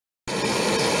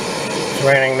It's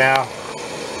raining now.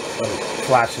 Some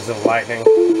flashes of lightning.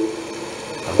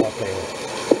 I'm hoping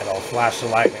it'll flash the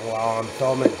lightning while I'm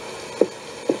filming.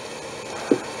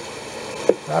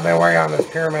 I've been working on this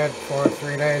pyramid for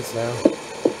 3 days now.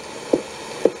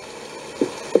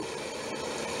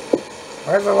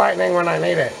 Where's the lightning when I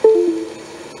need it?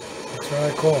 It's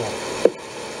really cool.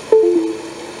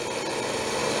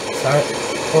 So,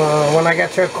 when I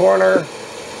get to a corner,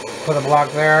 put a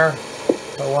block there,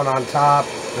 put one on top,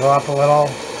 go up a little,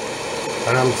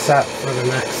 and I'm set for the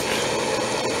next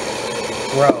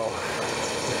row.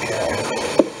 Okay.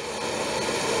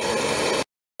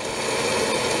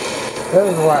 This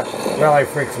is what really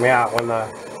freaks me out, when the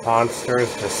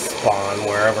monsters just spawn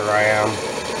wherever I am.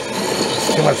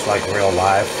 It's too much like real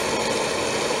life.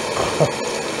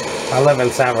 I live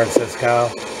in San Francisco,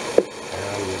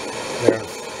 and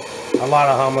there's a lot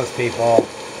of homeless people,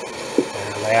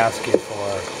 and they ask you for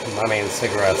money and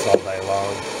cigarettes all day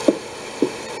long.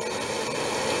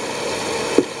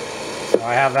 So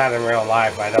I have that in real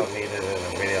life. I don't need it in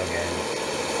a video game.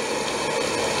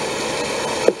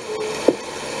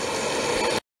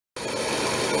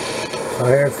 So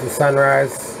here's the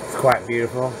sunrise. It's quite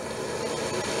beautiful.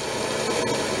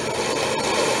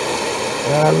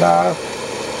 And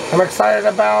I'm excited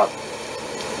about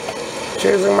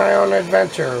choosing my own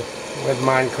adventure with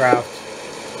Minecraft.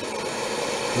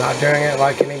 Not doing it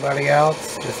like anybody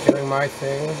else, just doing my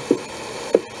thing.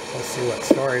 We'll see what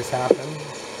stories happen.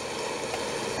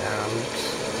 And I'm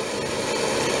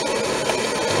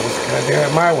just gonna do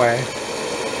it my way.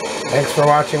 Thanks for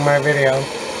watching my video.